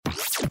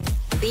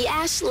The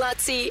Ash,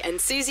 Lutzi and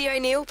Susie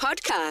O'Neill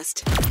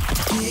podcast.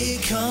 Here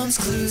comes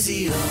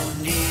Cluesie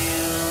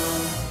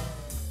O'Neill.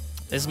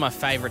 This is my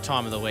favourite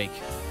time of the week.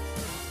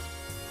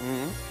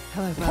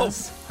 Hello,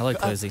 Buzz. Hello,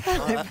 Cluesie.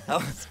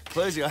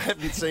 Cluesie, I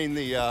hadn't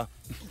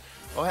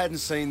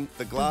seen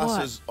the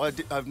glasses.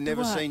 I've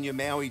never seen your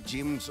Maui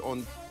Jims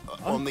on the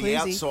Cluesie.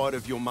 outside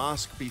of your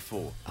mask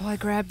before. Oh, I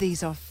grabbed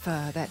these off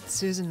that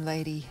Susan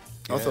lady.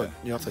 I thought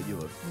you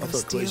were. I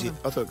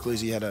thought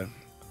Cluesie had a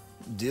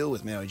deal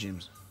with Maui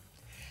Jims.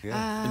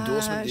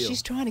 Endorsement deal.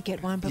 She's trying to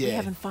get one, but we Yeah.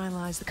 haven't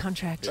finalised the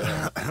contract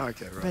yet.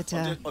 Okay, right. But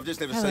I've just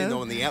never hello. seen them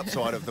on the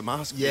outside of the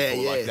mask Yeah,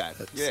 before yeah. like that.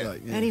 That's Yeah.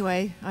 like,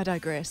 Anyway, I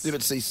digress. You ever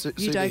see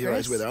You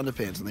digress? superheroes wear their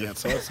underpants on the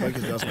outside, so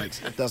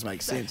it does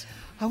make sense.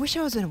 I wish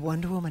I was in a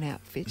Wonder Woman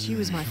outfit. She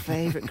was my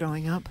favourite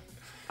growing up.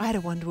 I had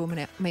a Wonder Woman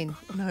outfit. I mean,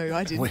 no,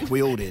 I didn't.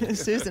 We all did.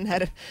 Susan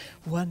had a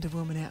Wonder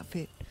Woman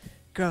outfit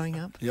growing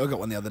up. Yeah, I got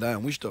one the other day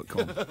on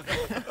Wish.com.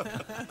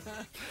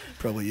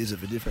 Probably use it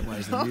for different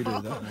ways than you do,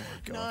 though. Oh, my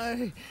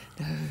God.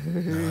 No.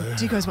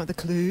 Do you guys want the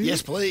clue?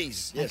 Yes,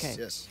 please. Yes, Okay.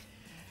 yes.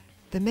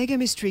 The mega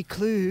mystery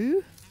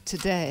clue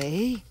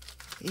today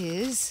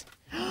is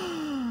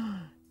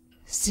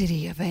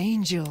City of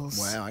Angels.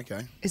 Wow,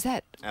 okay. Is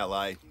that...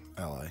 LA.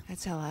 LA.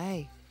 That's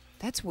LA.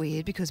 That's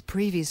weird because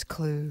previous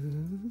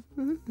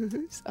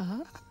clues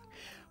are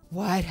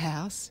White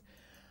House,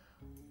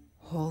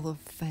 Hall of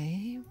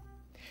Fame,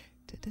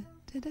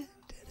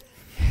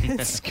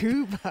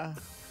 Scuba.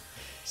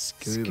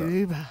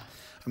 Scuba.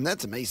 I mean, that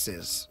to me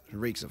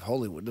reeks of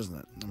Hollywood, doesn't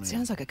it? I mean,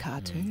 Sounds like a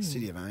cartoon.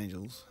 City of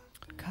Angels.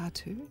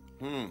 Cartoon?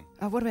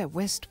 What about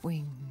West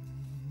Wing?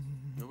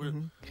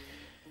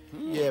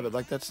 Yeah,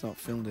 but that's not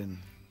filmed in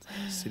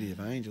City of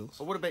Angels.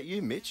 Well, what about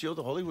you, Mitch? You're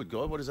the Hollywood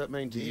guy. What does that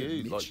mean to Yeah,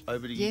 you? Mitch. Like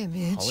over to Yeah, you.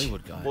 Mitch.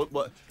 Hollywood guy.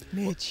 What?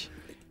 Mitch.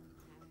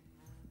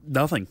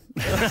 Nothing.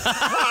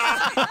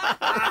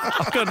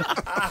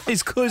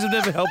 These clues have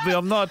never helped me.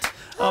 I'm not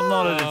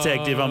a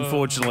detective,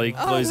 unfortunately,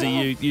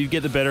 Cluesie. You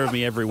get the better of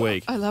me every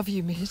week. I love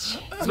you, Mitch.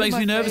 It makes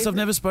me nervous. I've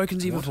never spoken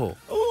to you before.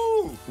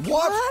 Ooh,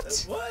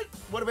 What? What?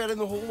 What about in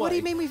the hallway? What do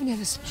you mean we've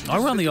never spoken? I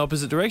run the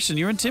opposite direction.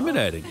 You're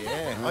intimidating.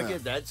 Yeah, I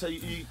get that. So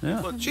you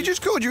Yeah. what, She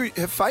just called you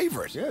her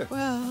favourite. yeah.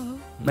 Well,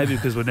 Maybe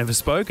because we've never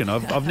spoken.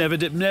 I've never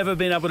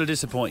been able to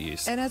disappoint you.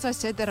 and as I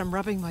said that, I'm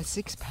rubbing my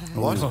six-pack.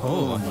 What?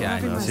 Oh, okay.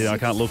 Rubbing my See, I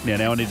can't look now.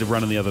 Now I need to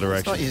run in the other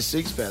It's not direction. your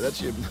six-pack,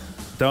 that's your...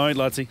 Don't,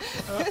 Lutzi.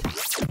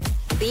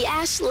 The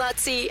Ash,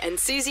 Lutzi and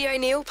Susie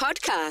O'Neill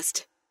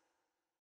podcast.